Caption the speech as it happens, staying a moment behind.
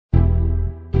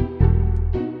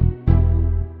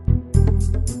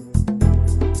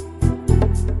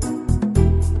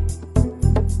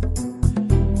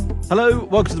Hello,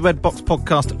 welcome to the Red Box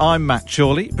Podcast. I'm Matt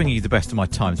Chorley, bringing you the best of my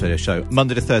Times Radio show,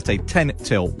 Monday to Thursday, 10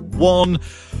 till 1.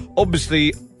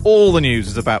 Obviously, all the news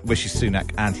is about Rishi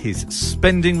Sunak and his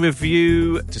spending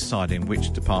review, deciding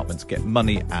which departments get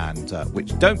money and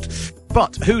which don't.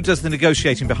 But who does the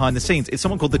negotiating behind the scenes? It's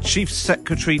someone called the Chief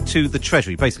Secretary to the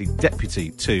Treasury, basically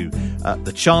deputy to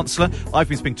the Chancellor. I've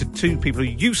been speaking to two people who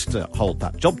used to hold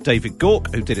that job, David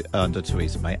Gauke, who did it under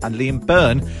Theresa May, and Liam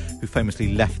Byrne, who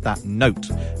famously left that note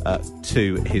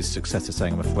to his successor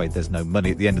saying, I'm afraid there's no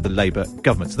money at the end of the Labour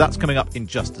government. So that's coming up in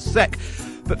just a sec.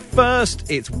 But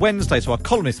first, it's Wednesday, so our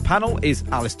columnist panel is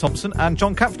Alice Thompson and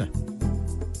John Kampfner.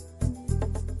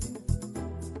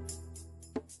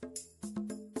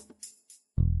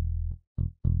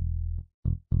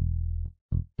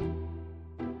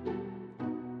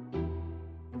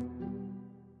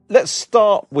 Let's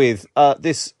start with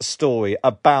this story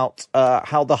about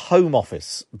how the Home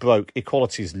Office broke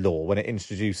equalities law when it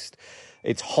introduced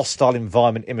its hostile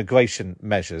environment immigration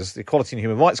measures. The Equality and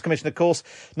Human Rights Commission, of course,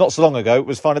 not so long ago,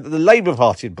 was finding that the Labour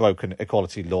Party had broken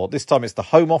equality law. This time it's the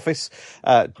Home Office,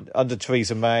 under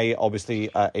Theresa May, obviously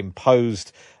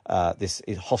imposed this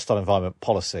hostile environment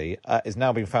policy, is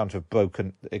now being found to have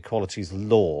broken equalities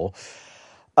law.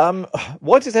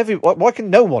 Why can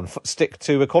no one stick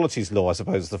to equalities law, I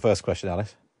suppose, is the first question,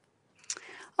 Alice?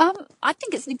 I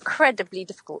think it's an incredibly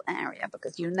difficult area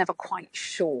because you're never quite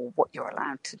sure what you're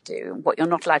allowed to do and what you're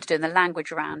not allowed to do and the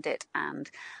language around it. And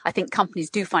I think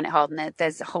companies do find it hard and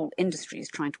there's a whole industry is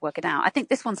trying to work it out. I think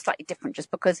this one's slightly different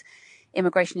just because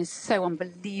immigration is so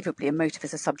unbelievably emotive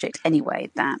as a subject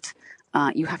anyway that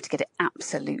you have to get it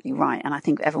absolutely right. And I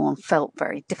think everyone felt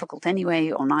very difficult anyway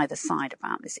on either side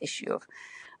about this issue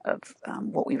of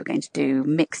what we were going to do,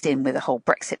 mixed in with the whole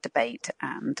Brexit debate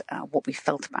and what we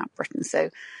felt about Britain. So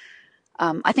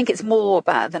I think it's more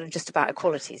than just about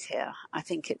equalities here. I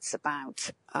think it's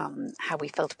about how we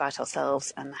felt about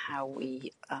ourselves and how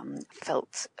we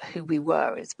felt who we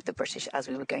were as the British as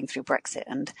we were going through Brexit.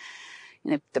 And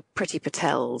you know, the Priti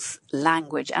Patel's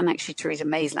language and actually Theresa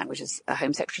May's language as a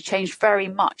Home Secretary changed very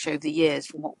much over the years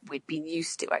from what we'd been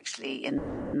used to actually in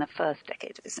the first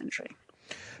decade of the century.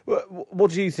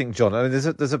 What do you think, John? I mean,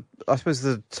 there's a I suppose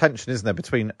there's a tension, isn't there,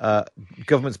 between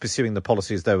governments pursuing the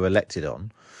policies they were elected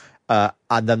on,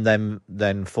 and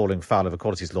then falling foul of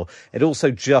equalities law. It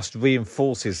also just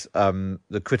reinforces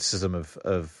the criticism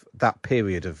of that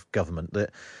period of government that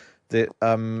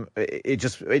it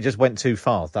just went too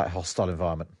far, that hostile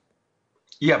environment.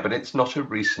 Yeah, but it's not a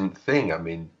recent thing. I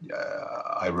mean,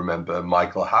 I remember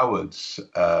Michael Howard's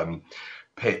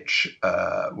pitch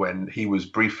when he was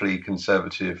briefly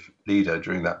Conservative leader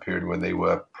during that period when they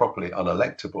were properly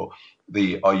unelectable,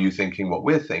 the "Are you thinking what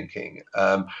we're thinking?"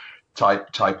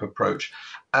 type approach.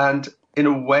 And in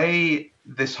a way,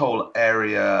 this whole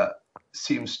area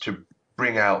seems to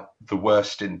bring out the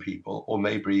worst in people, or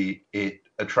maybe it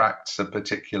attracts a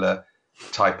particular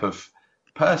type of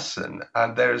person.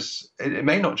 And it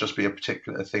may not just be a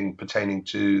particular thing pertaining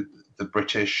to the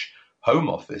British Home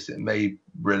Office. It may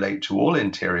relate to all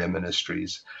interior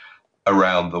ministries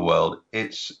around the world.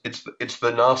 It's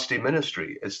the nasty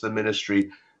ministry. It's the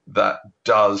ministry that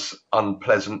does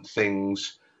unpleasant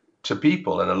things to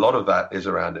people. And a lot of that is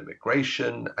around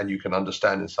immigration. And you can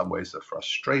understand in some ways the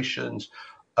frustrations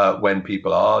when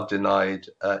people are denied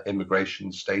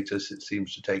immigration status. It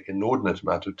seems to take an inordinate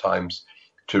amount of times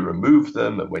to remove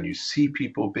them. And when you see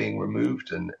people being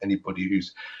removed, and anybody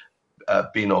who's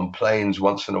been on planes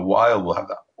once in a while will have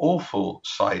that awful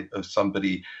sight of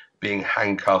somebody being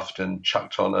handcuffed and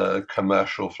chucked on a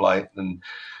commercial flight. And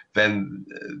then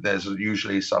there's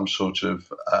usually some sort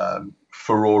of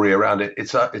furore around it.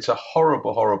 It's a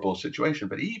horrible, horrible situation.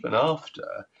 But even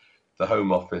after the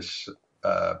Home Office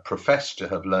professed to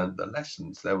have learned the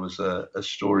lessons, there was a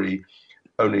story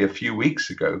only a few weeks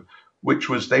ago, which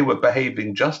was they were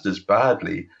behaving just as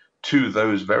badly to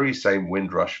those very same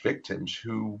Windrush victims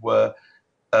who were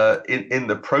in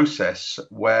the process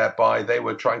whereby they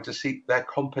were trying to seek their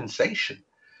compensation.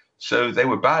 So they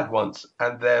were bad once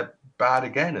and they're bad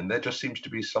again. And there just seems to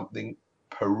be something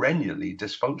perennially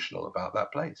dysfunctional about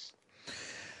that place.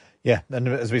 Yeah, and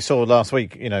as we saw last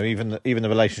week, you know, even the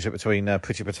relationship between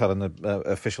Priti Patel and the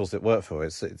officials that work for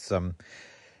it,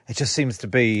 it just seems to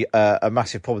be a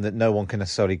massive problem that no one can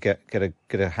necessarily get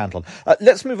a handle on.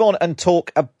 Let's move on and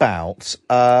talk about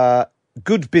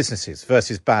good businesses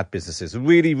versus bad businesses. A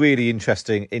really, really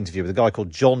interesting interview with a guy called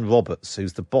John Roberts,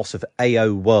 who's the boss of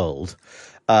AO World.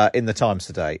 in the Times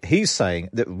today. He's saying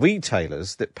that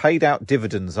retailers that paid out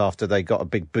dividends after they got a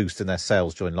big boost in their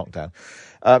sales during lockdown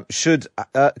should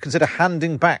consider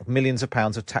handing back millions of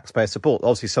pounds of taxpayer support.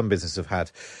 Obviously, some businesses have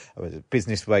had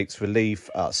business rates relief.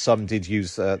 Some did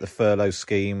use the furlough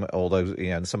scheme, although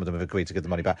and some of them have agreed to give the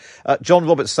money back. John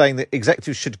Roberts saying that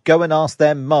executives should go and ask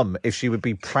their mum if she would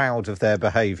be proud of their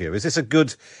behaviour. Is this a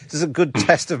good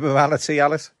test of morality,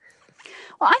 Alice?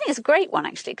 Well, I think it's a great one,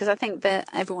 actually, because I think that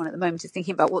everyone at the moment is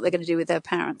thinking about what they're going to do with their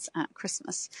parents at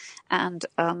Christmas. And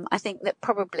I think that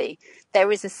probably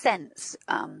there is a sense,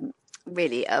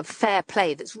 really, of fair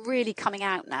play that's really coming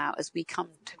out now as we come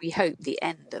to, we hope, the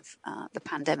end of the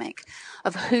pandemic,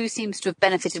 of who seems to have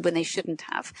benefited when they shouldn't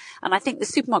have. And I think the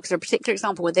supermarkets are a particular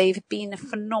example where they've been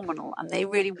phenomenal and they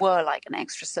really were like an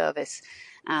extra service.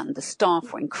 And the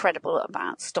staff were incredible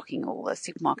about stocking all the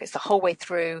supermarkets the whole way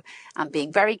through and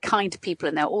being very kind to people.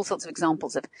 And there are all sorts of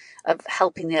examples of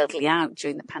helping the elderly out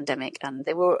during the pandemic. And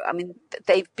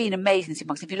they've been amazing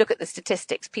supermarkets. If you look at the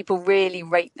statistics, people really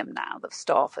rate them now, the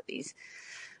staff at these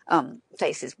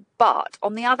places. But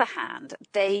on the other hand,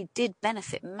 they did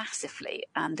benefit massively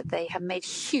and they have made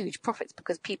huge profits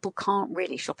because people can't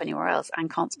really shop anywhere else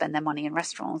and can't spend their money in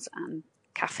restaurants and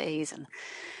cafes, and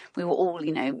we were all,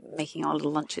 making our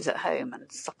little lunches at home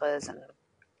and suppers and,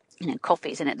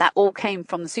 coffees, and that all came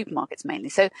from the supermarkets mainly.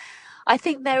 So I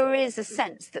think there is a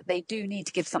sense that they do need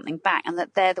to give something back and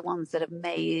that they're the ones that have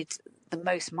made the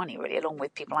most money, really, along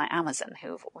with people like Amazon,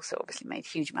 who have also obviously made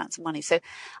huge amounts of money. So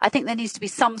I think there needs to be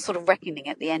some sort of reckoning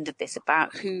at the end of this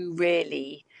about who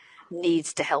really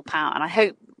needs to help out. And I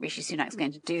hope Rishi Sunak is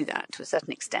going to do that to a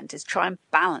certain extent, is try and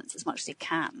balance as much as he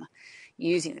can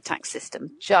using the tax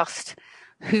system, just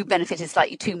who benefited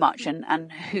slightly too much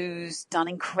and who's done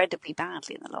incredibly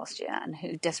badly in the last year and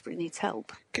who desperately needs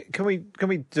help. Can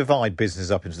we divide business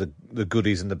up into the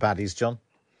goodies and the baddies, John?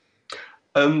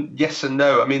 Yes and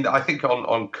no. I mean, I think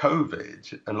on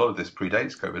COVID, and a lot of this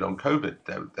predates COVID, on COVID,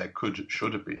 there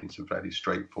should have been some fairly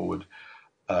straightforward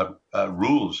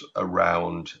rules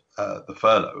around the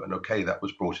furlough. And okay, that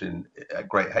was brought in at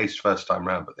great haste first time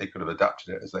round, but they could have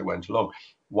adapted it as they went along.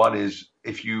 One is,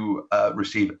 if you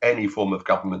receive any form of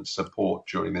government support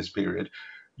during this period,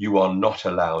 you are not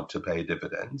allowed to pay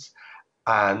dividends.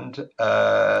 And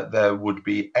there would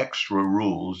be extra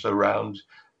rules around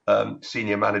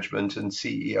senior management and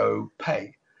CEO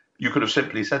pay. You could have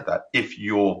simply said that if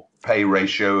your pay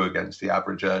ratio against the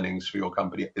average earnings for your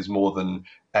company is more than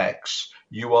X,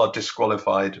 you are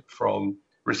disqualified from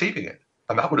receiving it.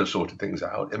 And that would have sorted things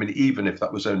out. I mean, even if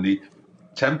that was only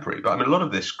temporary. But I mean, a lot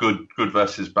of this good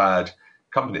versus bad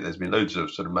company, there's been loads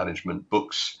of sort of management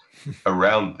books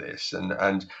around this.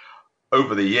 And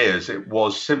over the years, it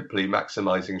was simply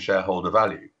maximizing shareholder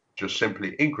value. Just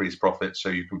simply increase profits so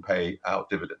you can pay out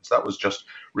dividends. That was just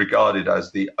regarded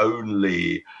as the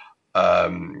only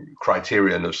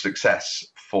criterion of success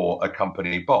for a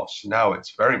company boss. Now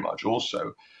it's very much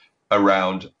also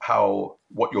around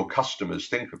what your customers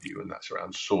think of you, and that's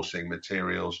around sourcing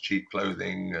materials, cheap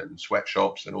clothing and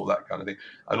sweatshops and all that kind of thing,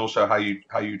 and also how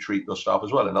you treat your staff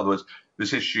as well. In other words,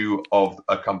 this issue of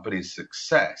a company's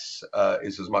success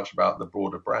is as much about the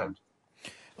broader brand.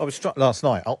 I was struck last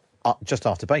night, just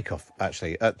after Bake Off,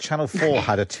 actually. Channel 4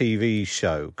 had a TV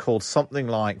show called something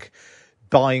like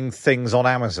Buying Things on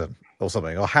Amazon or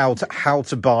something, or how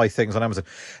to buy things on Amazon.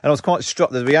 And I was quite struck,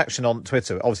 the reaction on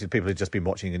Twitter, obviously people who'd just been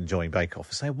watching and enjoying Bake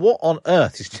Off, saying, what on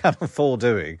earth is Channel 4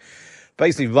 doing?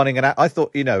 Basically running an ad. I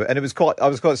thought, and I was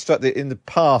quite struck that in the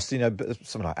past,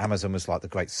 something like Amazon was like the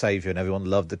great saviour and everyone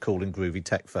loved the cool and groovy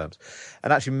tech firms.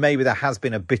 And actually maybe there has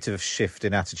been a bit of a shift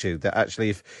in attitude that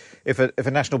actually if a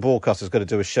national broadcaster is going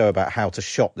to do a show about how to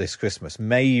shop this Christmas,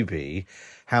 maybe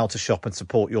how to shop and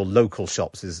support your local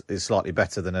shops is slightly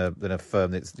better than a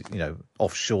firm that's,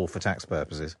 offshore for tax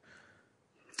purposes.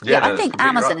 Yeah, I think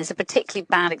Amazon is a particularly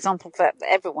bad example for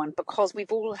everyone because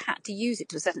we've all had to use it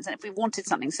to a certain extent if we wanted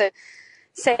something. So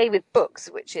say with books,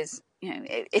 which is,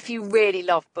 if you really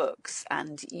love books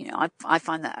and, I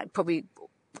find that I probably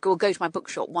will go to my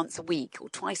bookshop once a week or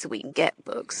twice a week and get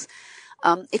books.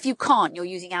 If you can't, you're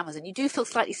using Amazon, you do feel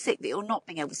slightly sick that you're not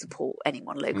being able to support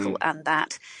anyone local and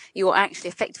that you're actually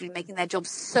effectively making their job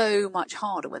so much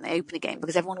harder when they open again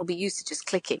because everyone will be used to just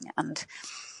clicking. And,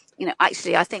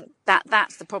 actually, I think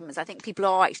that's the problem is I think people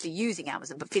are actually using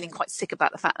Amazon but feeling quite sick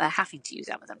about the fact they're having to use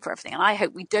Amazon for everything. And I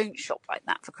hope we don't shop like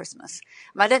that for Christmas.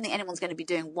 I don't think anyone's going to be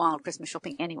doing wild Christmas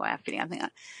shopping anyway. I think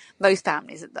that most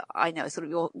families that I know are sort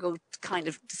of you're kind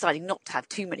of deciding not to have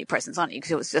too many presents, aren't you?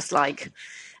 Because it's just like,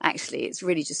 actually, it's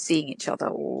really just seeing each other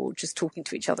or just talking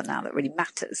to each other now that really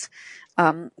matters.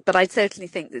 But I certainly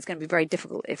think that it's going to be very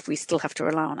difficult if we still have to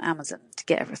rely on Amazon to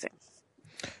get everything.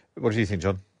 What do you think,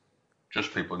 John?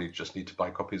 Just people just need to buy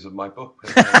copies of my book.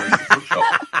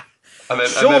 And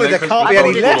Surely there can't be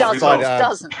any left.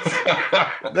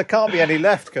 There can't be any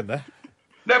left, can there?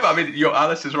 No, but I mean,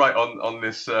 Alice is right on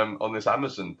this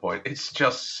Amazon point. It's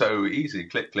just so easy.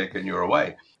 Click, and you're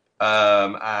away.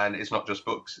 And it's not just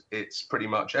books; it's pretty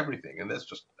much everything. And there's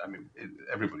just, I mean,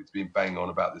 everybody's been banging on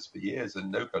about this for years,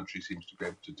 and no country seems to be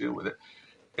able to deal with it.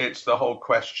 It's the whole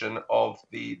question of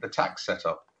the tax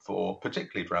setup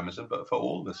particularly for Amazon, but for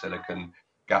all the Silicon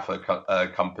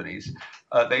GAFA companies.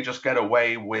 They just get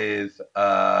away with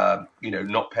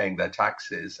not paying their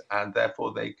taxes, and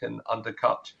therefore they can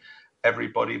undercut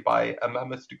everybody by a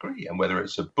mammoth degree. And whether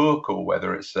it's a book or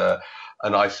whether it's an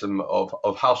item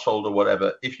of household or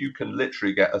whatever, if you can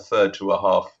literally get a third to a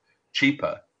half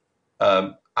cheaper,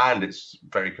 and it's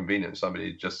very convenient,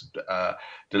 somebody just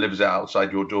delivers it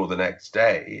outside your door the next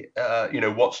day,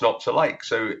 what's not to like?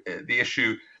 So the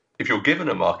issue, if you're given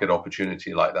a market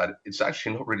opportunity like that, it's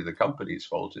actually not really the company's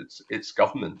fault. It's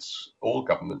all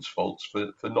governments' faults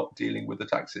for not dealing with the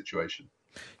tax situation.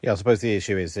 Yeah, I suppose the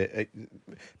issue is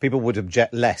people would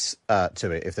object less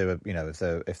to it if they were,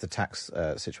 if the tax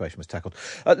situation was tackled.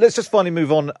 Let's just finally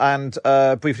move on and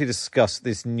briefly discuss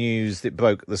this news that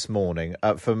broke this morning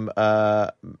from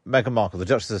Meghan Markle, the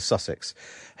Duchess of Sussex,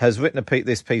 has written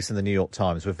this piece in the New York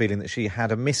Times revealing that she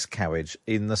had a miscarriage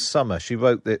in the summer. She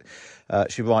wrote that.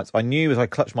 She writes, "I knew as I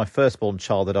clutched my firstborn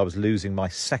child that I was losing my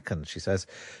second," she says.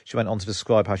 She went on to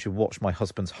describe how she watched my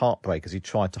husband's heart break as he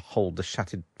tried to hold the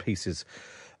shattered pieces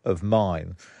of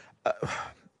mine.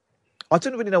 I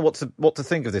don't really know what to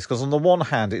think of this, because on the one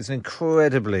hand, it's an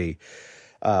incredibly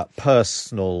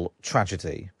personal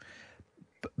tragedy.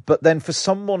 But then for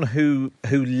someone who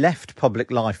left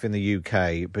public life in the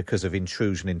UK because of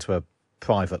intrusion into a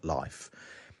private life,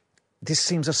 this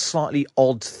seems a slightly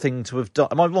odd thing to have done.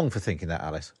 Am I wrong for thinking that,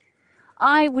 Alice?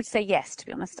 I would say yes, to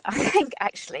be honest. I think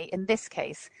actually in this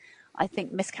case, I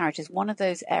think miscarriage is one of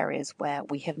those areas where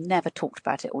we have never talked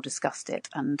about it or discussed it.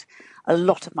 And a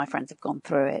lot of my friends have gone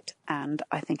through it. And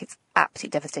I think it's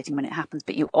absolutely devastating when it happens.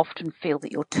 But you often feel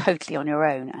that you're totally on your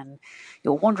own and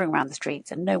you're wandering around the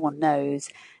streets and no one knows.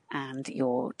 And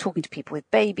you're talking to people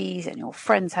with babies and your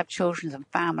friends have children and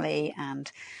family and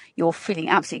you're feeling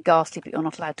absolutely ghastly, but you're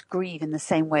not allowed to grieve in the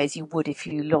same way as you would if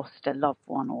you lost a loved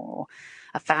one or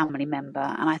a family member.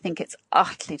 And I think it's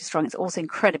utterly destroying. It's also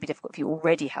incredibly difficult if you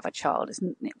already have a child,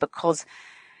 isn't it? Because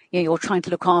you're trying to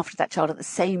look after that child at the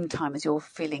same time as you're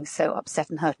feeling so upset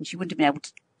and hurt, and she wouldn't have been able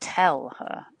to tell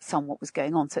her son what was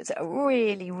going on. So it's a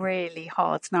really, really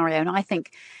hard scenario. And I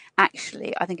think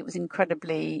it was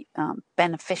incredibly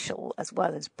beneficial as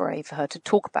well as brave for her to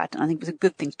talk about it. And I think it was a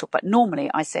good thing to talk about. Normally,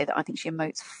 I say that I think she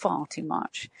emotes far too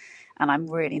much. And I'm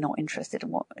really not interested in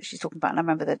what she's talking about. And I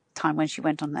remember the time when she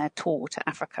went on their tour to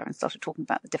Africa and started talking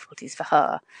about the difficulties for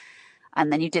her.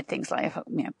 And then you did things like,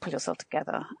 pull yourself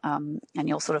together. And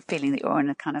you're sort of feeling that you're in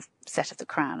a kind of set of the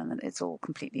crown and that it's all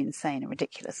completely insane and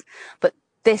ridiculous. But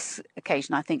this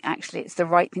occasion, I think actually it's the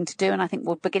right thing to do. And I think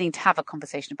we're beginning to have a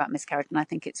conversation about miscarriage. And I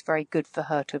think it's very good for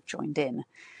her to have joined in.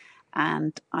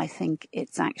 And I think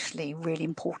it's actually really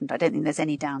important. I don't think there's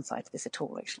any downside to this at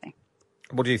all, actually.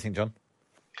 What do you think, John?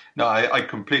 No, I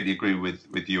completely agree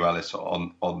with you, Alice,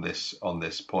 on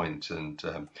this point.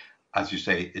 And as you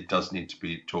say, it does need to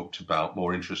be talked about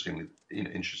more. Interestingly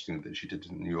that she did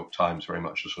in the New York Times, very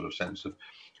much a sort of sense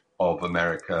of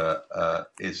America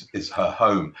is her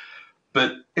home.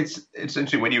 But it's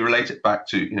interesting when you relate it back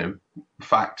to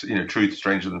fact, truth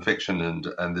stranger than fiction,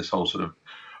 and this whole sort of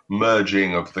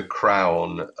merging of the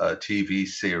Crown TV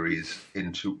series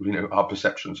into our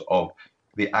perceptions of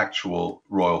the actual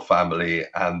royal family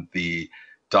and the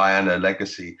Diana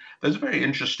legacy. There's a very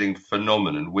interesting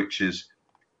phenomenon, which is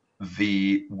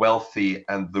the wealthy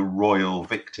and the royal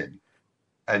victim.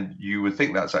 And you would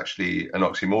think that's actually an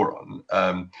oxymoron.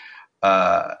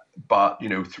 But,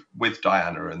 with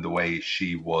Diana and the way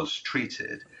she was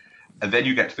treated, and then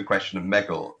you get to the question of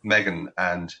Meghan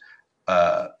and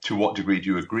to what degree do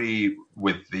you agree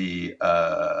with the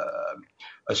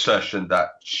assertion that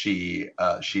she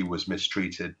was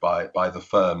mistreated by the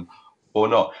firm or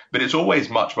not? But it's always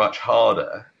much, much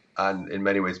harder, and in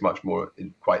many ways much more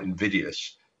quite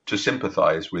invidious, to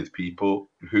sympathise with people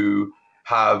who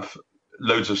have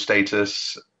loads of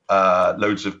status,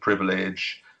 loads of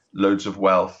privilege, loads of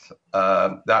wealth.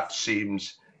 That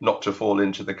seems not to fall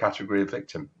into the category of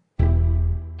victim.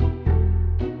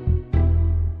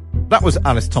 That was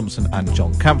Alice Thompson and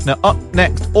John Campner. Up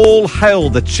next, all hail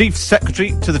the Chief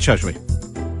Secretary to the Treasury.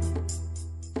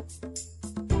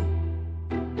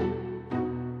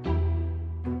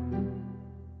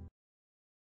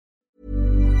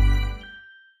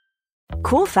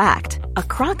 Cool fact, a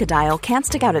crocodile can't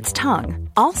stick out its tongue.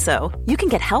 Also, you can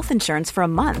get health insurance for a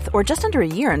month or just under a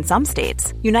year in some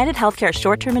states. United Healthcare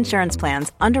short-term insurance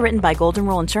plans, underwritten by Golden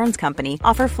Rule Insurance Company,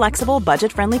 offer flexible,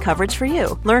 budget-friendly coverage for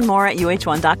you. Learn more at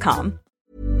uh1.com.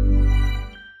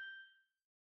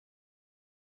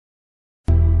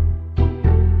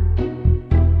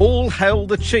 All hail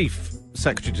the Chief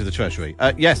Secretary to the Treasury.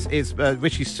 Yes, it's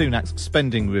Rishi Sunak's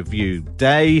spending review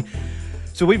day.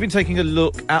 So we've been taking a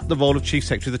look at the role of Chief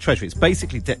Secretary of the Treasury. It's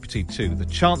basically deputy to the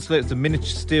Chancellor. It's a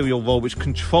ministerial role which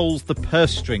controls the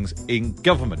purse strings in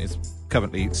government. It's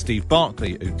currently Steve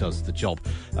Barclay who does the job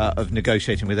of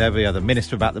negotiating with every other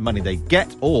minister about the money they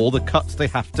get or the cuts they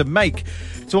have to make.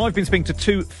 So I've been speaking to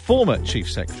two former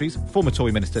Chief Secretaries, former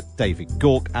Tory Minister David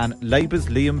Gauke and Labour's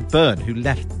Liam Byrne, who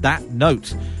left that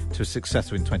note to a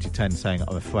successor in 2010 saying,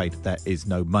 I'm afraid there is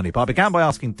no money. But I began by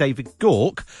asking David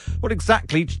Gauke what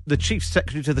exactly the Chief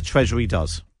Secretary to the Treasury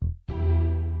does.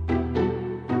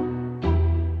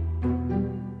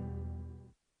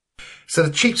 So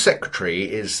the Chief Secretary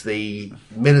is the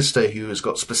minister who has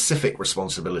got specific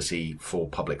responsibility for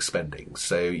public spending.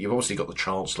 So you've obviously got the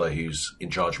Chancellor who's in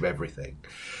charge of everything,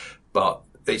 but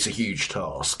it's a huge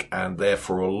task, and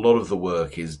therefore a lot of the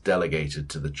work is delegated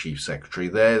to the Chief Secretary.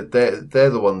 They're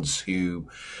the ones who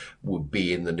would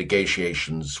be in the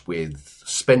negotiations with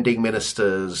spending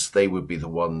ministers. They would be the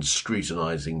ones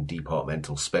scrutinising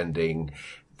departmental spending.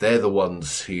 They're the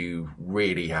ones who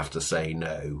really have to say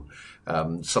no.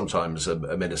 Sometimes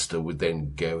a minister would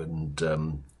then go and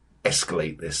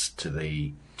escalate this to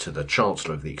the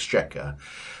Chancellor of the Exchequer,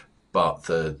 but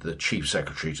the Chief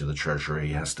Secretary to the Treasury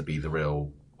has to be the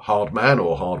real hard man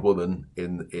or hard woman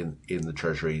in the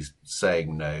Treasury,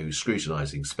 saying no,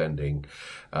 scrutinising spending,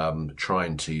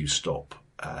 trying to stop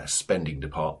spending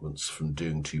departments from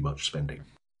doing too much spending.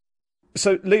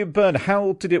 So, Liam Byrne,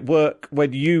 how did it work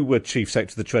when you were Chief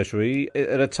Secretary of the Treasury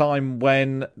at a time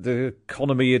when the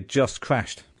economy had just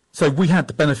crashed? So we had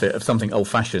the benefit of something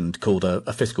old-fashioned called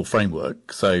a fiscal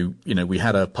framework. So, we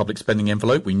had a public spending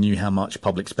envelope. We knew how much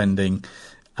public spending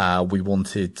we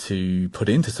wanted to put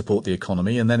in to support the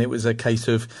economy. And then it was a case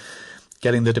of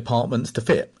getting the departments to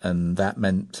fit. And that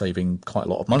meant saving quite a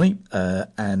lot of money.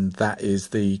 And that is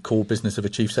the core business of a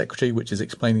chief secretary, which is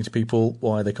explaining to people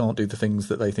why they can't do the things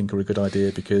that they think are a good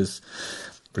idea because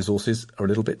resources are a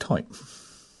little bit tight.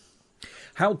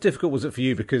 How difficult was it for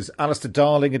you? Because Alistair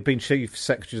Darling had been Chief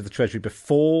Secretary of the Treasury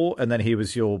before, and then he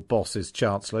was your boss's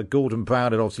Chancellor. Gordon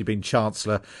Brown had obviously been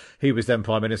Chancellor. He was then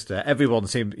Prime Minister. Everyone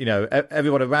seemed,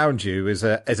 everyone around you is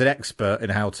an expert in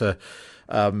how to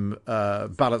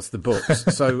balance the books.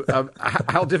 So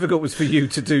how difficult was for you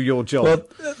to do your job?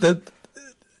 Well,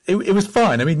 it was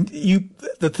fine. I mean,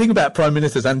 the thing about prime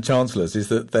ministers and chancellors is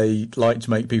that they like to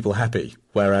make people happy,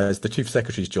 whereas the chief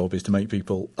secretary's job is to make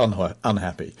people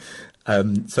unhappy.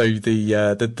 So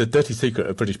the dirty secret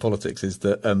of British politics is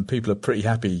that people are pretty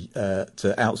happy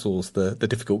to outsource the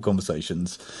difficult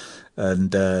conversations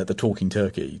and the talking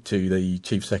turkey to the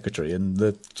chief secretary, and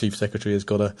the chief secretary has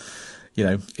got to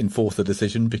enforce the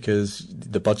decision because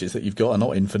the budgets that you've got are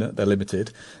not infinite, they're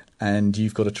limited, and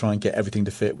you've got to try and get everything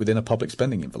to fit within a public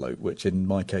spending envelope, which in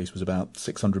my case was about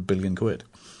 600 billion quid.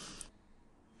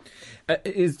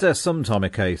 Is there sometime a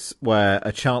case where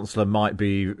a chancellor might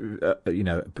be,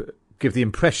 give the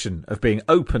impression of being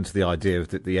open to the idea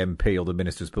that the MP or the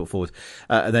minister has put forward,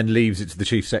 and then leaves it to the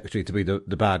chief secretary to be the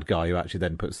bad guy who actually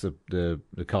then puts the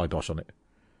kibosh on it?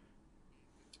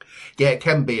 Yeah, it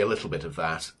can be a little bit of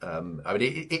that.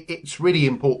 It's really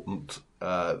important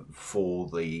for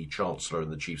the Chancellor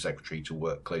and the Chief Secretary to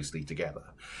work closely together.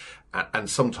 And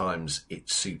sometimes it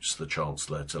suits the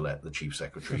Chancellor to let the Chief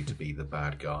Secretary to be the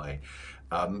bad guy.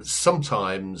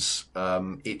 Sometimes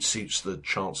it suits the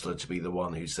Chancellor to be the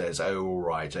one who says, "Oh, all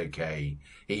right, okay,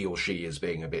 he or she is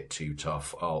being a bit too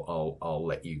tough. I'll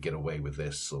let you get away with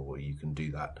this, or you can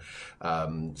do that."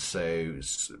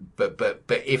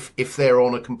 But if they're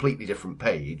on a completely different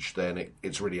page, then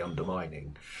it's really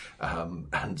undermining.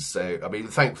 And so, I mean,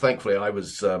 thankfully, I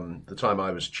was the time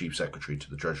I was Chief Secretary to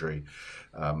the Treasury.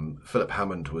 Philip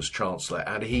Hammond was Chancellor,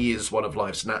 and he is one of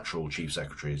life's natural Chief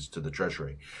Secretaries to the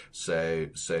Treasury. So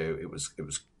it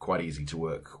was quite easy to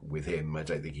work with him. I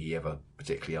don't think he ever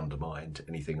particularly undermined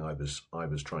anything I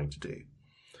was trying to do.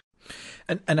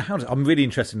 And how I'm really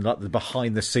interested in the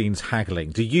behind the scenes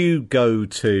haggling. Do you go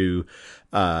to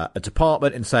a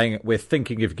department and saying, we're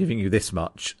thinking of giving you this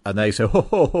much, and they say,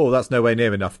 that's nowhere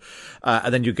near enough,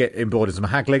 and then you get embroiled in some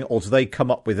haggling, or do they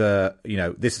come up with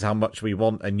this is how much we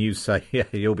want, and you say, yeah,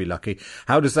 you'll be lucky?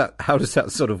 How does that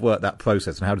sort of work, that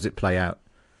process, and how does it play out?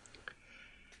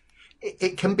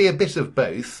 It can be a bit of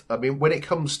both. I mean, when it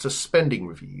comes to spending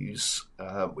reviews,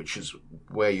 which is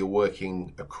where you're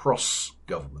working across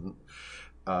government,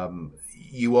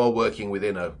 you are working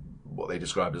within what they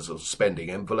describe as a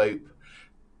spending envelope,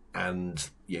 and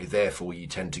therefore you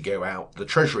tend to go out. The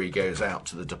Treasury goes out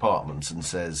to the departments and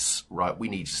says, right, we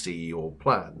need to see your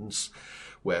plans,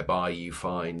 whereby you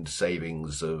find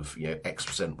savings of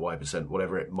X%, Y%,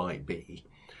 whatever it might be.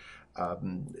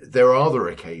 There are other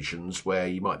occasions where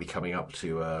you might be coming up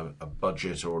to a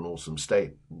budget or an autumn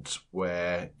statement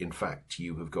where, in fact,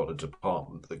 you have got a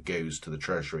department that goes to the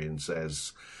Treasury and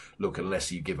says, look,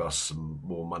 unless you give us some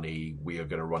more money, we are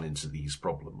going to run into these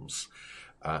problems.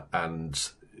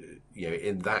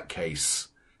 In that case,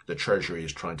 the Treasury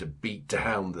is trying to beat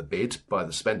down the bid by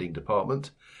the spending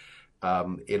department.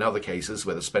 In other cases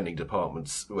where the spending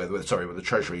departments, where the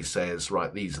Treasury says,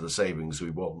 right, these are the savings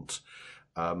we want,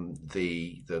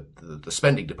 the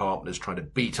spending department is trying to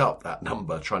beat up that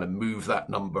number, trying to move that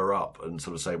number up and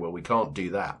sort of say, well, we can't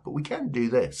do that, but we can do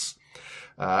this.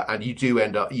 And you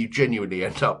genuinely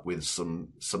end up with some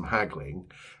haggling.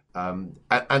 And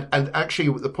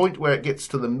actually, the point where it gets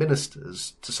to the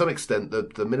ministers, to some extent,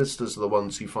 the ministers are the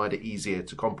ones who find it easier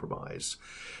to compromise,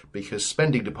 because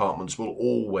spending departments will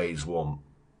always want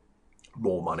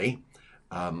more money.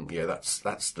 That's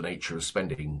the nature of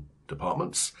spending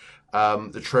departments.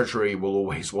 The Treasury will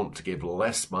always want to give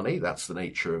less money. That's the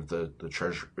nature of the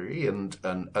Treasury, and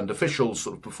officials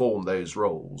sort of perform those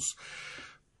roles.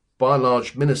 By and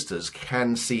large, ministers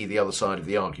can see the other side of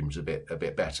the argument a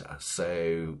bit better.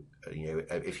 So,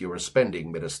 if you're a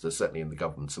spending minister, certainly in the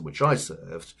governments in which I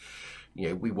served,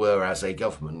 we were, as a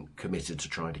government, committed to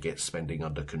trying to get spending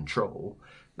under control.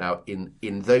 Now, in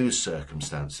those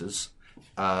circumstances,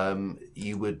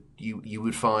 you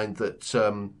would find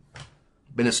that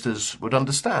ministers would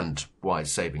understand why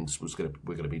savings were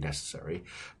going to be necessary.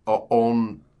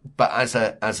 But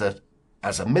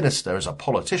as a minister, as a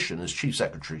politician, as chief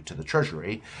secretary to the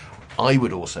Treasury, I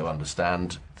would also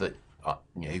understand that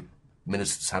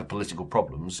ministers had political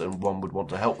problems and one would want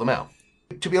to help them out.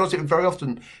 To be honest, it would very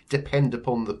often depend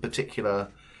upon the particular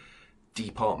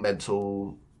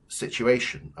departmental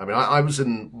situation. I mean, I was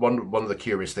in one of the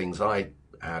curious things I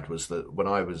had was that when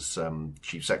I was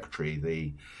chief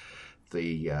secretary,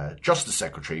 the Justice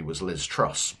Secretary was Liz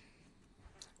Truss.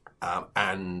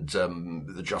 And the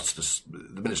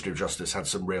Ministry of Justice had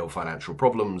some real financial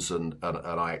problems, and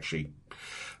I actually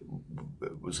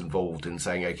was involved in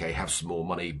saying, okay, have some more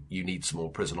money, you need some more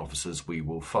prison officers, we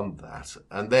will fund that.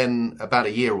 And then about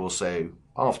a year or so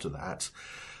after that,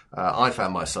 I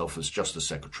found myself as Justice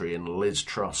Secretary and Liz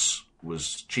Truss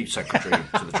was Chief Secretary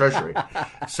to the Treasury.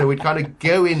 So we'd kind of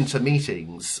go into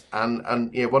meetings and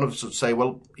one of us would say,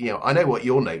 well, I know what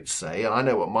your notes say and I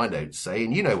know what my notes say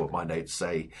and you know what my notes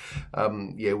say.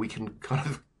 We can kind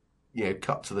of,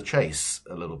 cut to the chase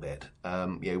a little bit,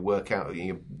 work out,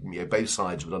 both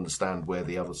sides would understand where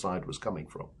the other side was coming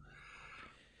from.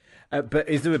 But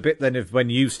is there a bit then of when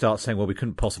you start saying, well, we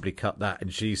couldn't possibly cut that,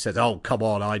 and she says, oh, come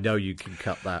on, I know you can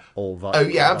cut that, or vice versa? Oh,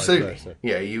 yeah, absolutely.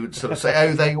 Yeah, you would sort of say,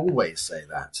 oh, they always say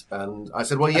that. And I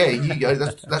said, well, yeah,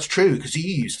 that's true, because you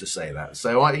used to say that.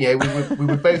 So, we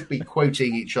would both be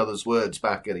quoting each other's words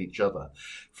back at each other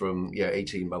from,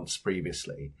 18 months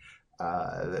previously.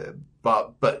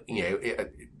 But to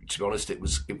be honest, it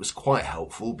was quite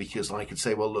helpful because I could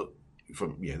say, well, look,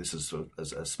 this is sort of,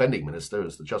 as a spending minister,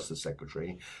 as the Justice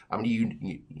Secretary. I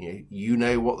mean, you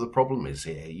know what the problem is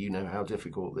here. You know how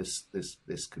difficult this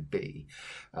could be.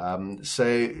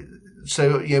 So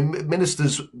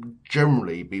ministers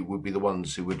generally would be the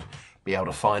ones who would be able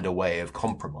to find a way of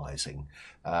compromising,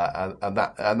 and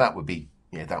that would be.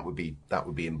 That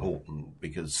would be important,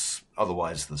 because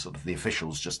otherwise the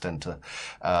officials just tend to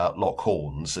lock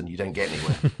horns and you don't get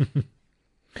anywhere.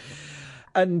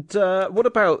 And what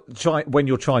about when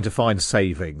you're trying to find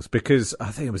savings? Because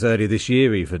I think it was earlier this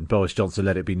year even, Boris Johnson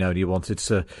let it be known he wanted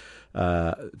to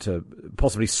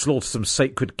possibly slaughter some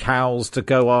sacred cows to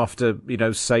go after,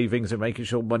 savings and making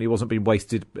sure money wasn't being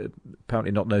wasted,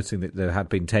 apparently not noticing that there had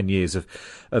been 10 years of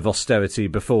austerity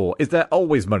before. Is there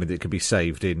always money that could be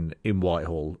saved in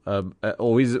Whitehall?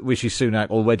 Or is Rishi Sunak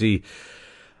already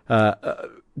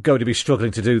going to be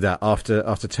struggling to do that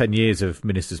after 10 years of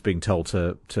ministers being told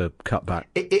to cut back?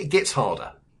 It gets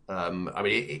harder. There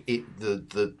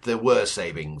were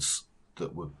savings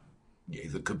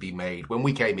that could be made when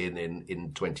we came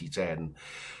in 2010.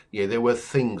 There were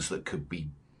things that could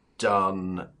be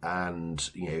done, and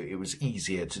it was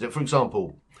easier to do. For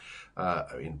example,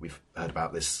 we've heard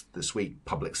about this week,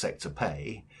 public sector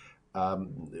pay.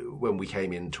 When we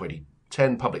came in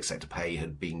 2010, public sector pay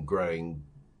had been growing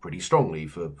pretty strongly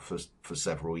for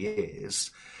several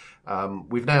years.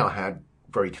 We've now had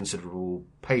very considerable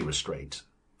pay restraint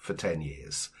for 10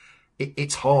 years.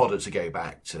 It's harder to go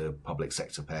back to public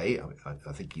sector pay.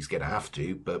 I think he's going to have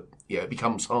to, but it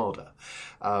becomes harder.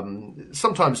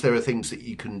 Sometimes there are things that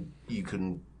you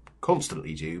can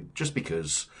constantly do just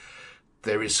because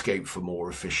there is scope for more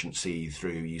efficiency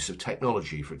through use of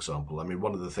technology, for example. I mean,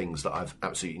 one of the things that I've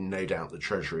absolutely no doubt the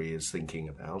Treasury is thinking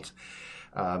about,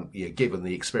 given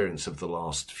the experience of the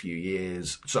last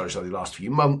few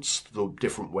months, the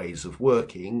different ways of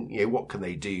working, what can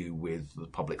they do with the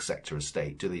public sector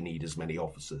estate? Do they need as many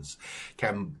officers?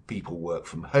 Can people work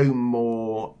from home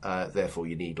more? Therefore,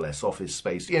 you need less office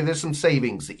space. There's some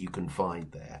savings that you can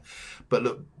find there. But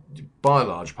look, by and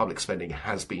large, public spending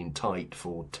has been tight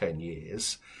for 10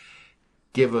 years.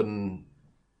 Given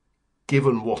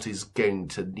what is going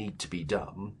to need to be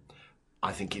done,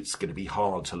 I think it's going to be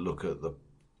hard to look at the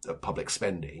public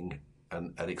spending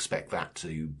and expect that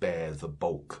to bear the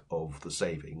bulk of the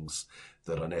savings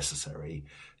that are necessary.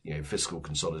 Fiscal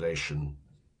consolidation,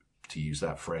 to use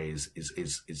that phrase, is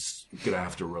going to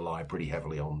have to rely pretty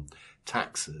heavily on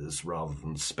taxes rather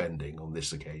than spending on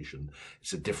this occasion.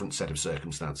 It's a different set of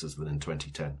circumstances than in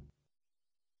 2010.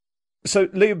 So,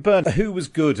 Liam Byrne, who was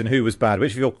good and who was bad?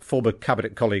 Which of your former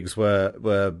cabinet colleagues were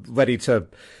ready to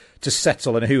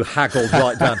settle and who haggled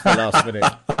right down to the last minute?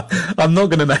 I'm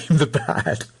not going to name the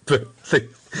bad, but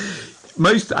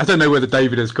I don't know whether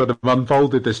David has kind of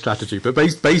unfolded this strategy, but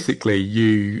basically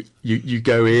you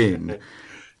go in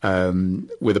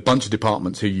with a bunch of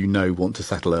departments who want to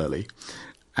settle early,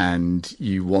 and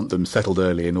you want them settled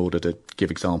early in order to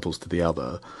give examples to the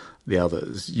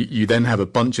others. You then have a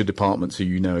bunch of departments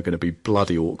who are going to be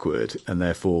bloody awkward, and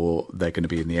therefore they're going to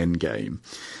be in the end game.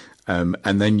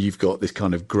 And then you've got this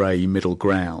kind of grey middle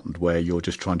ground where you're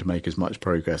just trying to make as much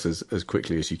progress as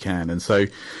quickly as you can. And so,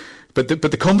 but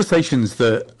the conversations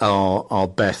that are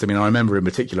best, I mean, I remember in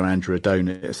particular Andrew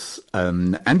Adonis,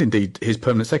 and indeed his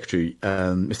permanent secretary,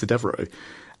 Mr. Devereux,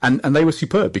 and they were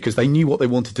superb because they knew what they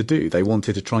wanted to do. They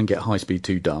wanted to try and get High Speed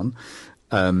 2 done.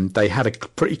 They had a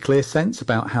pretty clear sense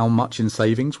about how much in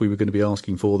savings we were going to be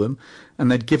asking for them, and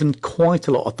they'd given quite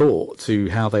a lot of thought to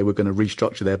how they were going to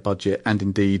restructure their budget and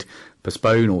indeed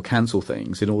postpone or cancel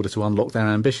things in order to unlock their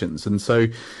ambitions. And so,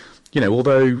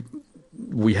 although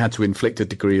we had to inflict a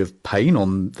degree of pain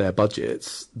on their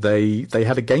budgets, they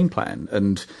had a game plan.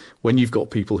 And when you've got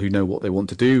people who know what they want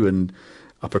to do and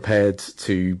are prepared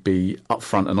to be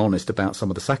upfront and honest about some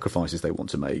of the sacrifices they want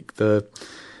to make, the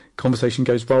conversation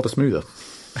goes rather smoother.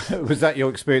 Was that your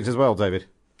experience as well, David?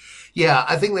 Yeah,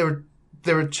 I think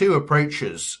there are two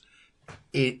approaches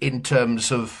in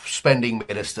terms of spending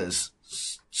ministers.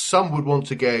 Some would want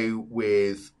to go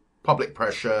with public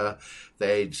pressure.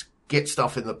 They'd get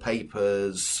stuff in the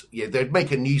papers. They'd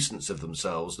make a nuisance of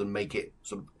themselves and make it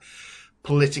sort of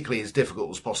politically as difficult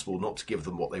as possible not to give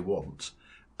them what they want.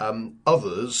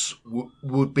 Others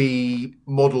would be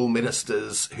model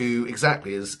ministers who,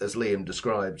 exactly as Liam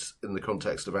describes in the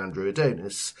context of Andrew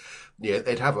Adonis,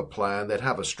 they'd have a plan, they'd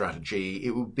have a strategy,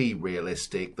 it would be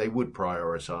realistic, they would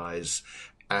prioritise,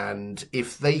 and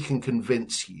if they can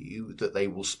convince you that they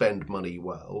will spend money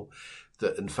well,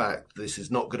 that in fact this is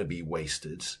not going to be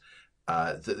wasted,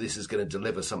 that this is going to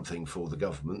deliver something for the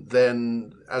government,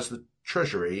 then as the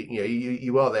Treasury,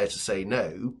 you are there to say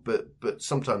no, but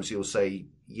sometimes you'll say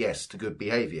yes to good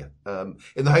behaviour,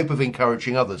 in the hope of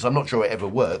encouraging others. I'm not sure it ever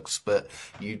works, but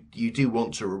you do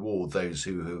want to reward those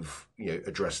who have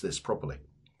addressed this properly.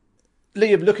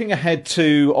 Liam, looking ahead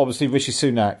to obviously Rishi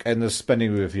Sunak and the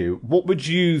spending review, what would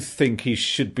you think he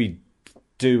should be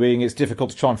doing? It's difficult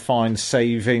to try and find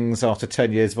savings after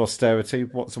 10 years of austerity.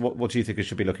 What do you think he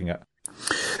should be looking at?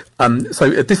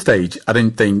 So at this stage, I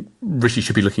don't think Rishi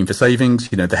should be looking for savings.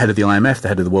 The head of the IMF, the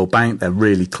head of the World Bank, they're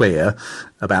really clear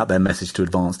about their message to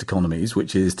advanced economies,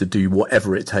 which is to do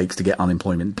whatever it takes to get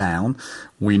unemployment down.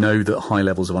 We know that high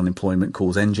levels of unemployment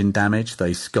cause engine damage.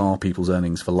 They scar people's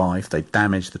earnings for life. They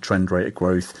damage the trend rate of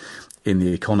growth in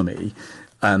the economy.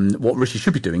 What Rishi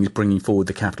should be doing is bringing forward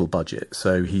the capital budget.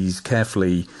 So he's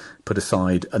carefully put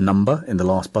aside a number in the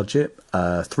last budget,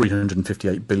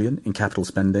 358 billion in capital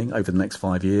spending over the next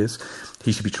 5 years.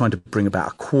 He should be trying to bring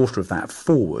about a quarter of that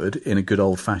forward in a good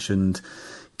old-fashioned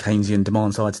Keynesian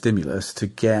demand-side stimulus to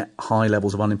get high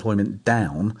levels of unemployment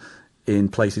down in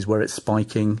places where it's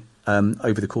spiking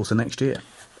over the course of next year.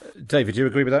 David, do you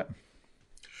agree with that?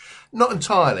 Not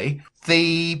entirely.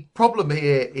 The problem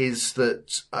here is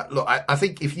that I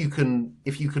think if you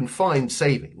can find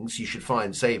savings, you should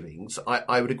find savings.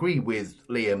 I would agree with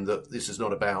Liam that this is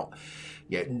not about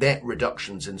net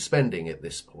reductions in spending at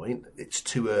this point. It's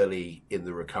too early in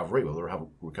the recovery. Well, the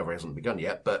recovery hasn't begun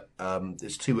yet, but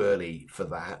it's too early for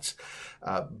that.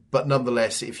 But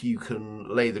nonetheless, if you can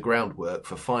lay the groundwork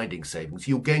for finding savings,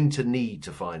 you're going to need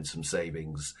to find some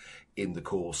savings in the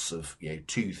course of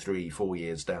 2, 3, 4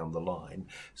 years down the line.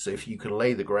 So if you can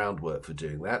lay the groundwork for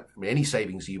doing that, I mean, any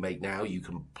savings you make now, you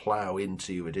can plough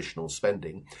into additional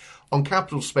spending. On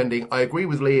capital spending, I agree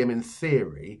with Liam in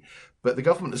theory, but the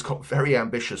government has got very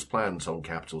ambitious plans on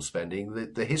capital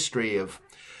spending. The history of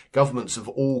governments of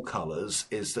all colours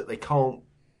is that they can't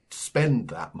spend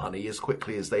that money as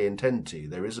quickly as they intend to.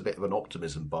 There is a bit of an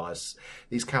optimism bias.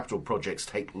 These capital projects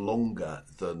take longer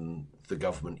than the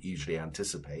government usually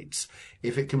anticipates.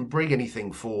 If it can bring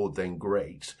anything forward, then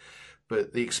great.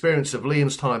 But the experience of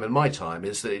Liam's time and my time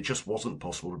is that it just wasn't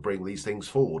possible to bring these things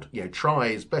forward.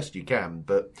 Try as best you can,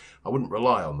 but I wouldn't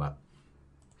rely on that.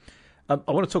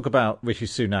 I want to talk about Rishi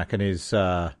Sunak and his,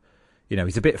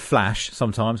 he's a bit flash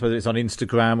sometimes, whether it's on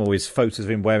Instagram or his photos of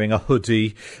him wearing a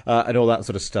hoodie and all that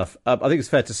sort of stuff. I think it's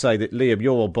fair to say that, Liam,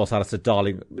 your old boss, Alistair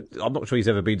Darling, I'm not sure he's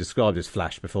ever been described as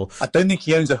flash before. I don't think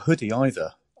he owns a hoodie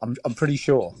either. I'm pretty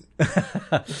sure.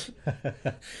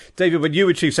 David, when you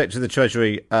were Chief Secretary of the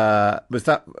Treasury, was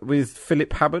that with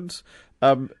Philip Hammond?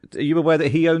 Are you aware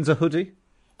that he owns a hoodie?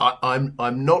 I'm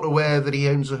not aware that he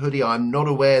owns a hoodie. I'm not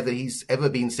aware that he's ever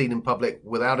been seen in public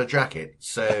without a jacket.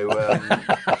 So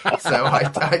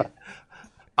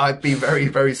I'd be very,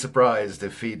 very surprised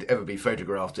if he'd ever be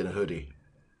photographed in a hoodie.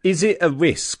 Is it a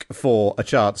risk for a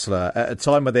Chancellor at a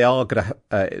time where they are going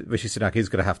to, Rishi Sunak is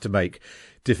going to have to make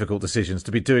difficult decisions,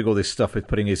 to be doing all this stuff with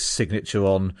putting his signature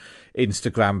on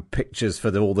Instagram pictures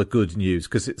for all the good news?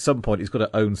 Because at some point he's got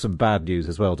to own some bad news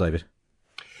as well, David.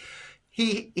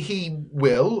 He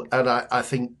will, and I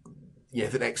think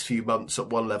the next few months at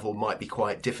one level might be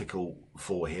quite difficult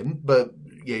for him. But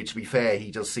to be fair, he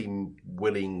does seem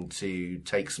willing to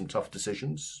take some tough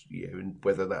decisions. And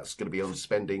whether that's going to be on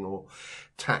spending or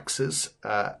taxes,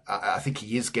 I think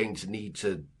he is going to need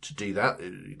to do that.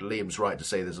 Liam's right to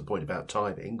say there's a point about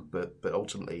timing, but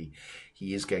ultimately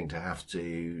he is going to have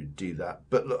to do that.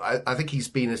 But look, I think he's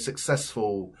been a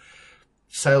successful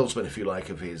salesman, if you like,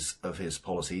 of his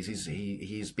policies.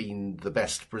 He's been the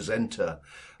best presenter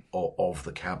of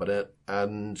the cabinet,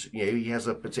 and he has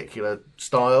a particular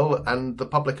style, and the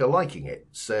public are liking it.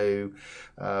 So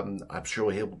I'm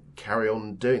sure he'll carry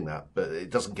on doing that, but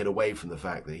it doesn't get away from the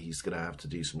fact that he's going to have to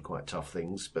do some quite tough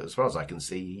things. But as far as I can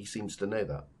see, he seems to know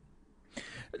that.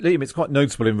 Liam, it's quite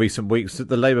noticeable in recent weeks that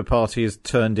the Labour Party has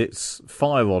turned its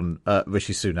fire on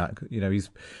Rishi Sunak.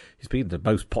 He's been the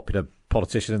most popular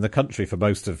politician in the country for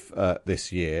most of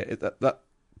this year. That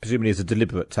presumably is a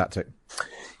deliberate tactic.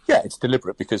 Yeah, it's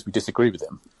deliberate because we disagree with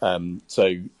him.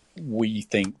 So we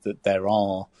think that there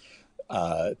are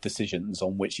decisions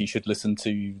on which he should listen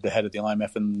to the head of the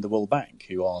IMF and the World Bank,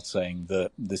 who are saying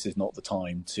that this is not the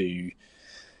time to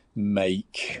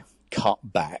make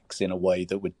cutbacks in a way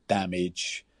that would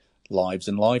damage lives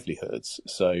and livelihoods.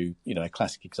 So, a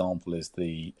classic example is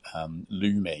the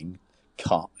looming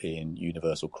cut in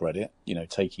universal credit,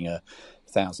 taking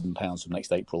 £1,000 from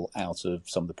next April out of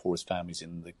some of the poorest families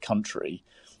in the country,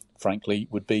 frankly,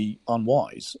 would be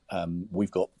unwise.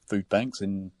 We've got food banks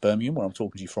in Birmingham, where I'm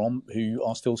talking to you from, who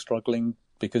are still struggling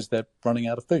because they're running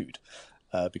out of food,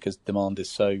 because demand is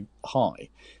so high.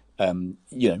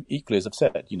 Equally, as I've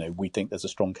said, we think there's a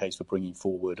strong case for bringing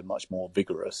forward a much more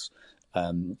vigorous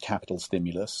capital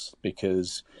stimulus,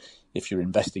 because if you're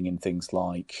investing in things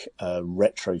like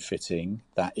retrofitting,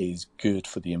 that is good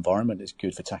for the environment, it's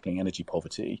good for tackling energy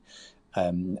poverty,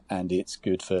 and it's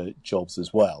good for jobs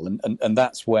as well. And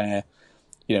that's where,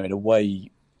 in a way,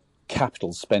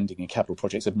 capital spending and capital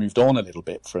projects have moved on a little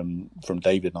bit from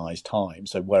David and I's time.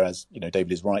 So whereas,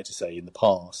 David is right to say in the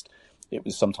past, it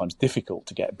was sometimes difficult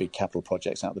to get big capital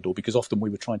projects out the door because often we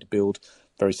were trying to build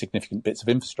very significant bits of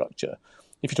infrastructure.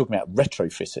 If you're talking about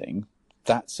retrofitting,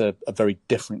 that's a very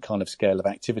different kind of scale of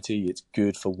activity. It's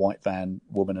good for white van,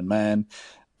 woman and man.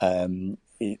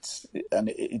 It's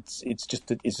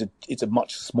a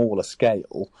much smaller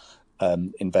scale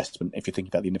investment if you're thinking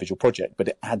about the individual project, but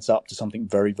it adds up to something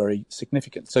very, very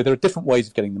significant. So there are different ways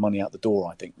of getting the money out the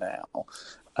door, I think, now.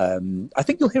 I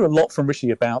think you'll hear a lot from Rishi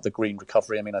about the green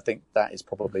recovery. I mean, I think that is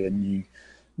probably a new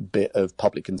bit of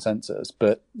public consensus.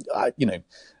 But,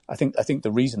 I think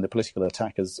the reason the political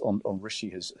attack on Rishi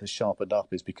has sharpened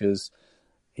up is because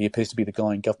he appears to be the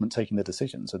guy in government taking the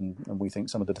decisions, and we think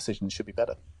some of the decisions should be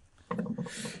better.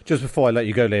 Just before I let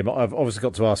you go, Liam, I've obviously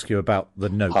got to ask you about the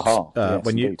note.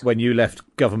 Yes, when you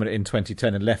left government in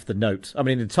 2010 and left the note, I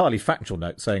mean, an entirely factual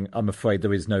note saying, "I'm afraid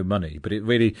there is no money," but it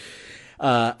really,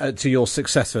 to your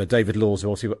successor, David Laws, who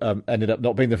also ended up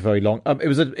not being there for very long. It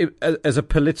was as a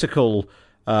political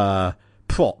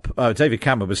prop. David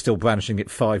Cameron was still brandishing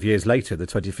it 5 years later, the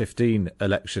 2015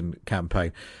 election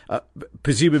campaign.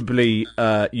 Presumably,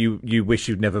 you wish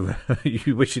you'd never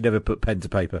put pen to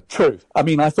paper. True. I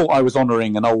mean, I thought I was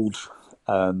honouring an old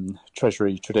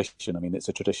Treasury tradition. I mean, it's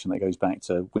a tradition that goes back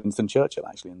to Winston Churchill,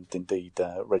 actually, and indeed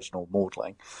Reginald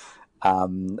Maudling.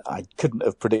 I couldn't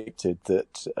have predicted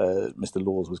that Mr.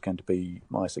 Laws was going to be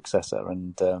my successor,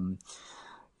 and I'm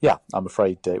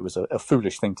afraid it was a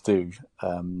foolish thing to do.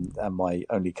 And my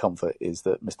only comfort is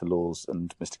that Mr. Laws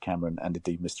and Mr. Cameron and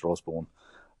indeed Mr. Osborne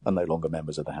are no longer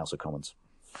members of the House of Commons.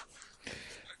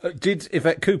 Did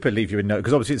Yvette Cooper leave you a note?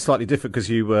 Because obviously it's slightly different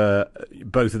because you were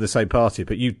both in the same party,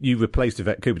 but you replaced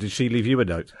Yvette Cooper. Did she leave you a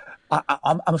note?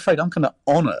 I'm afraid I'm going to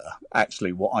honour,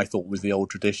 actually, what I thought was the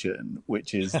old tradition,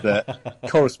 which is that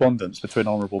correspondence between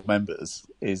honourable members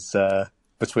is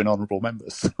between honourable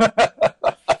members.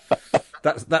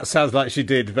 That sounds like she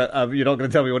did, but you're not going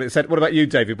to tell me what it said. What about you,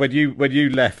 David? When you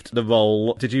left the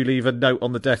role, did you leave a note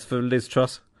on the desk for Liz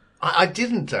Truss? I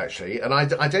didn't, actually, and I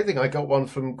don't think I got one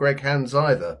from Greg Hands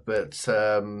either, but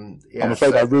I'm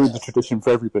afraid I ruined the tradition for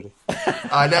everybody.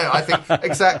 I know, I think,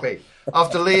 exactly.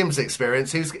 After Liam's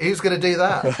experience, who's going to do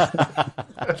that?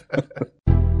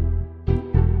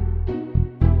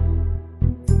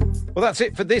 Well, that's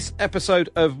it for this episode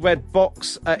of Red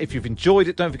Box. If you've enjoyed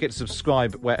it, don't forget to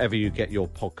subscribe wherever you get your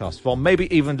podcast from.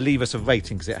 Maybe even leave us a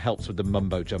rating because it helps with the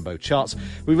Mumbo Jumbo charts.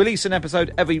 We release an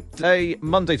episode every day,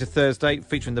 Monday to Thursday,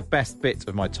 featuring the best bit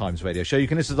of my Times Radio show. You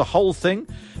can listen to the whole thing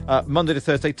Monday to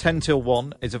Thursday, 10 till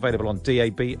 1. It's available on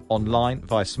DAB, online,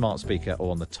 via smart speaker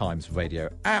or on the Times Radio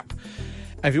app.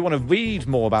 And if you want to read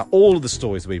more about all of the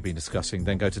stories we've been discussing,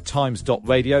 then go to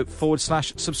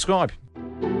times.radio/subscribe.